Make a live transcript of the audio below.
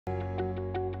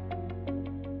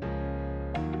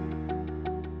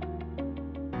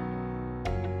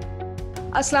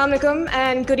Assalamu alaikum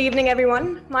and good evening,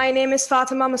 everyone. My name is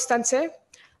Fatima Muntasir.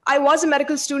 I was a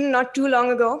medical student not too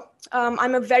long ago.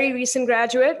 I'm a very recent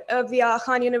graduate of the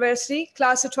Khan University,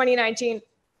 class of 2019.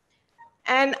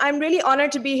 And I'm really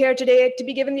honored to be here today to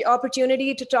be given the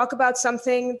opportunity to talk about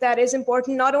something that is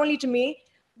important not only to me,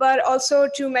 but also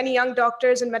to many young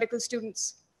doctors and medical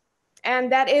students.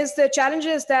 And that is the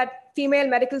challenges that female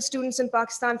medical students in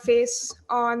Pakistan face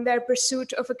on their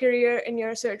pursuit of a career in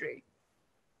neurosurgery.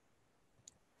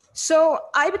 So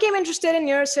I became interested in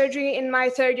neurosurgery in my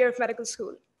third year of medical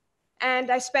school. And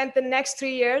I spent the next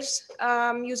 3 years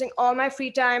using all my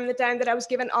free time, the time that I was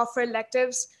given off for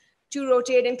electives, to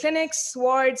rotate in clinics,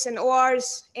 wards, and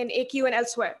ORs, in AQ and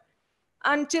elsewhere,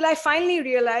 until I finally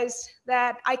realized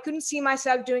that I couldn't see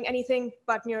myself doing anything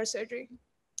but neurosurgery.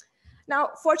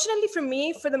 Now, fortunately for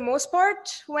me, for the most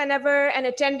part, whenever an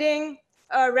attending,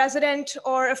 a resident,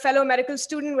 or a fellow medical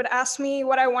student would ask me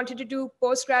what I wanted to do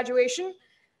post-graduation,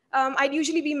 I'd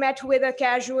usually be met with a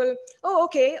casual, oh,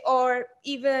 okay, or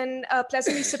even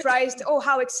pleasantly surprised, oh,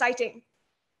 how exciting.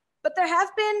 But there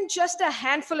have been just a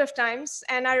handful of times,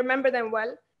 and I remember them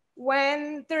well,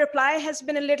 when the reply has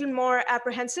been a little more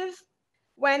apprehensive,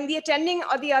 when the attending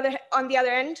on the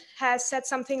other end has said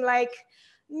something like,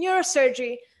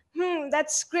 neurosurgery,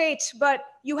 that's great, but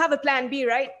you have a plan B,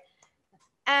 right?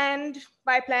 And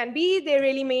by plan B, they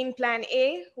really mean plan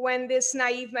A, when this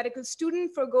naive medical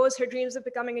student forgoes her dreams of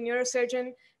becoming a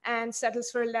neurosurgeon and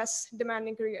settles for a less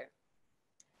demanding career.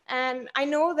 And I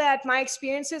know that my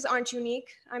experiences aren't unique.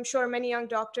 I'm sure many young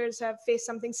doctors have faced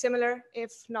something similar,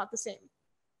 if not the same.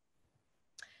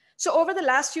 So over the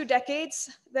last few decades,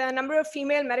 the number of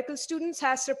female medical students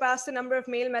has surpassed the number of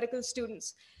male medical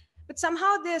students. But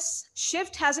somehow this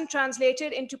shift hasn't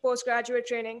translated into postgraduate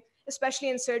training, especially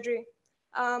in surgery.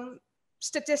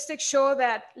 Statistics show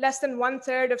that less than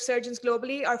 1/3 of surgeons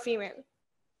globally are female.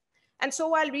 And so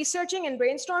while researching and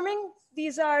brainstorming,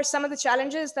 these are some of the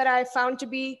challenges that I found to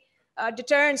be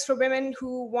deterrents for women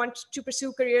who want to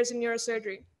pursue careers in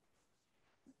neurosurgery.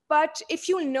 But if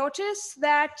you notice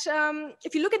that,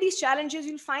 if you look at these challenges,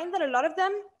 you'll find that a lot of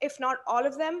them, if not all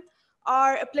of them,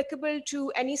 are applicable to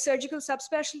any surgical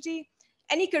subspecialty,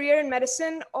 any career in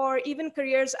medicine, or even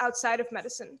careers outside of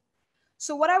medicine.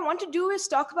 So what I want to do is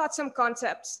talk about some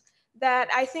concepts that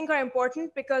I think are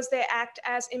important because they act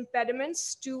as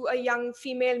impediments to a young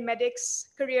female medic's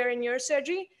career in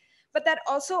neurosurgery, but that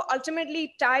also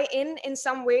ultimately tie in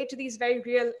some way to these very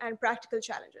real and practical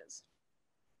challenges.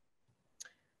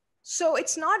 So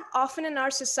it's not often in our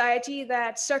society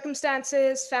that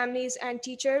circumstances, families, and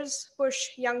teachers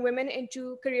push young women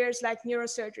into careers like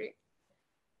neurosurgery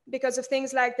because of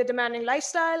things like the demanding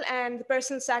lifestyle and the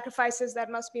personal sacrifices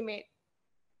that must be made.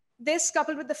 This,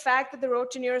 coupled with the fact that the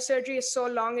road to neurosurgery is so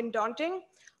long and daunting,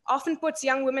 often puts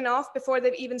young women off before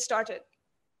they've even started.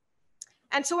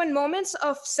 And so when moments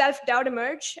of self-doubt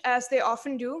emerge, as they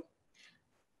often do,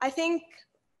 I think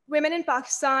women in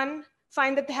Pakistan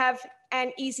find that they have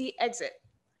an easy exit,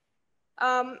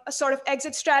 a sort of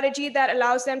exit strategy that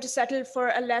allows them to settle for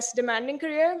a less demanding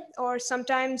career or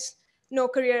sometimes no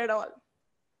career at all.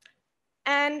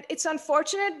 And it's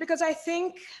unfortunate because I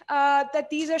think that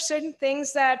these are certain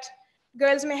things that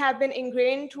girls may have been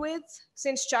ingrained with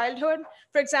since childhood.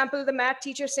 For example, the math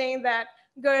teacher saying that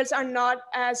girls are not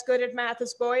as good at math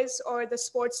as boys, or the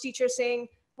sports teacher saying,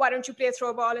 why don't you play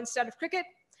throw ball instead of cricket?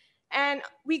 And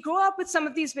we grow up with some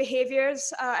of these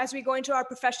behaviors as we go into our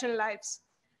professional lives.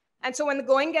 And so when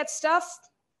the going gets tough,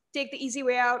 take the easy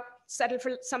way out, settle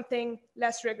for something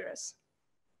less rigorous.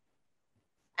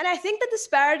 And I think that this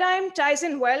paradigm ties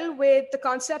in well with the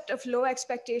concept of low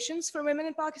expectations for women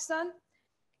in Pakistan.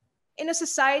 In a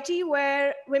society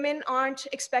where women aren't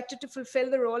expected to fulfill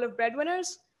the role of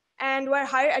breadwinners, and where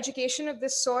higher education of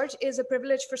this sort is a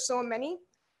privilege for so many,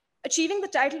 achieving the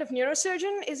title of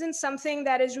neurosurgeon isn't something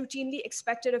that is routinely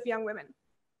expected of young women.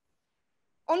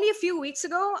 Only a few weeks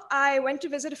ago, I went to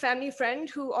visit a family friend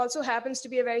who also happens to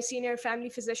be a very senior family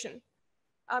physician.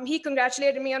 He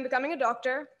congratulated me on becoming a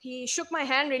doctor. He shook my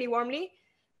hand really warmly.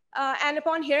 And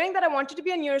upon hearing that I wanted to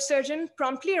be a neurosurgeon,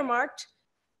 promptly remarked,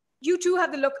 you too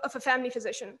have the look of a family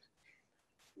physician.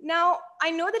 Now,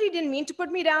 I know that he didn't mean to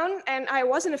put me down, and I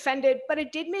wasn't offended, but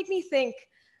it did make me think,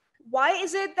 why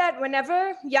is it that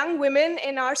whenever young women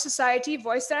in our society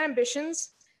voice their ambitions,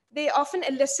 they often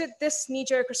elicit this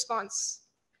knee-jerk response,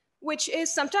 which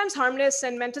is sometimes harmless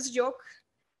and meant as a joke,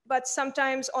 but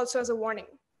sometimes also as a warning.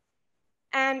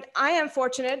 And I am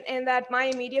fortunate in that my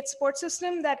immediate support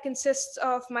system that consists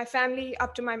of my family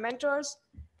up to my mentors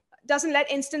doesn't let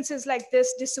instances like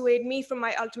this dissuade me from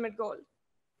my ultimate goal.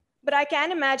 But I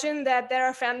can imagine that there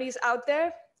are families out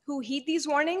there who heed these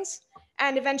warnings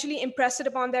and eventually impress it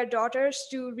upon their daughters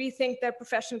to rethink their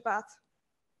professional path.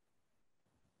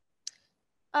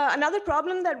 Another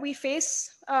problem that we face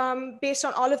based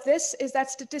on all of this is that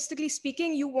statistically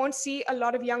speaking, you won't see a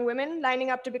lot of young women lining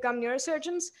up to become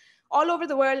neurosurgeons all over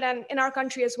the world and in our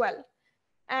country as well.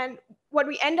 And what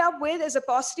we end up with is a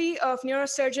paucity of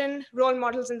neurosurgeon role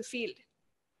models in the field.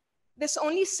 This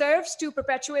only serves to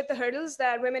perpetuate the hurdles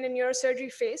that women in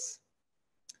neurosurgery face.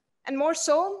 And more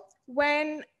so,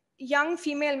 when young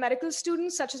female medical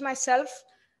students, such as myself,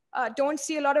 don't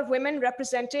see a lot of women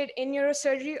represented in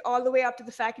neurosurgery all the way up to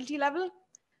the faculty level,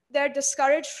 they're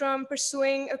discouraged from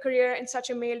pursuing a career in such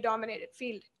a male-dominated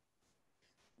field.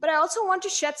 But I also want to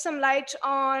shed some light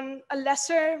on a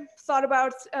lesser thought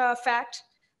about fact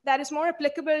that is more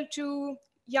applicable to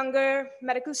younger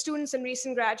medical students and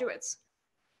recent graduates.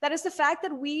 That is the fact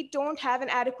that we don't have an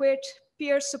adequate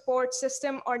peer support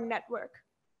system or network.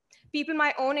 People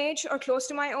my own age or close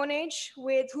to my own age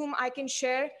with whom I can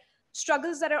share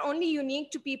struggles that are only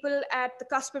unique to people at the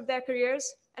cusp of their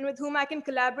careers and with whom I can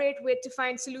collaborate with to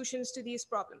find solutions to these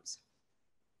problems.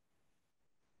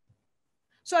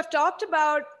 So I've talked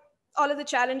about all of the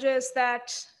challenges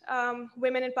that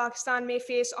women in Pakistan may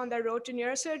face on their road to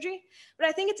neurosurgery, but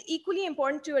I think it's equally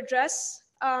important to address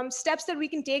steps that we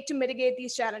can take to mitigate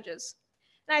these challenges.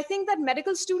 And I think that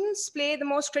medical students play the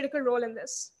most critical role in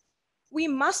this. We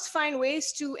must find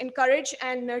ways to encourage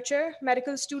and nurture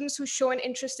medical students who show an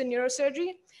interest in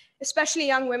neurosurgery, especially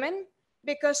young women,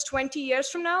 because 20 years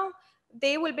from now,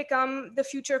 they will become the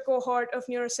future cohort of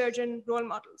neurosurgeon role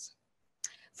models.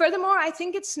 Furthermore, I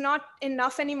think it's not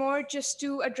enough anymore just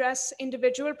to address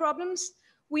individual problems.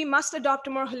 We must adopt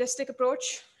a more holistic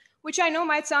approach, which I know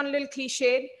might sound a little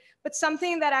cliched, but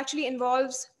something that actually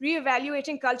involves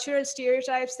reevaluating cultural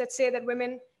stereotypes that say that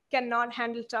women cannot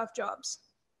handle tough jobs.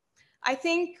 I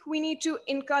think we need to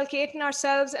inculcate in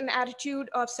ourselves an attitude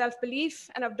of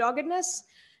self-belief and of doggedness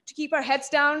to keep our heads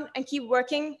down and keep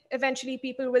working. Eventually,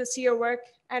 people will see your work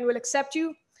and will accept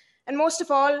you. And most of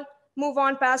all, move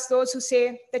on past those who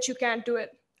say that you can't do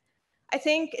it. I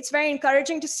think it's very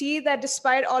encouraging to see that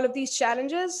despite all of these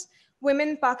challenges, women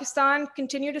in Pakistan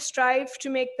continue to strive to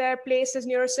make their place as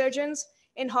neurosurgeons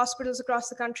in hospitals across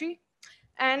the country.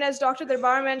 And as Dr.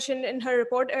 Darbar mentioned in her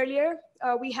report earlier,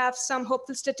 we have some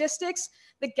hopeful statistics.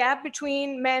 The gap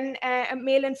between male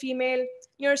and female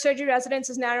neurosurgery residents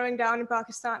is narrowing down in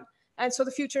Pakistan. And so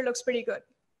the future looks pretty good.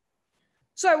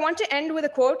 So I want to end with a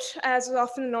quote, as is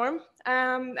often the norm.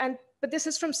 But this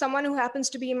is from someone who happens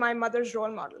to be my mother's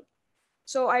role model.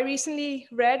 So I recently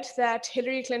read that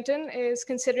Hillary Clinton is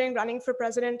considering running for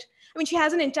president. I mean, she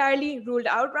hasn't entirely ruled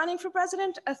out running for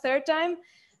president a third time.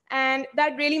 And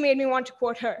that really made me want to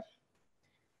quote her.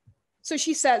 So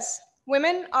she says,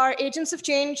 "Women are agents of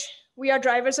change. We are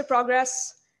drivers of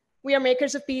progress. We are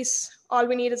makers of peace. All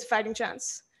we need is a fighting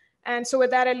chance." And so with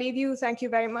that, I leave you. Thank you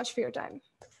very much for your time.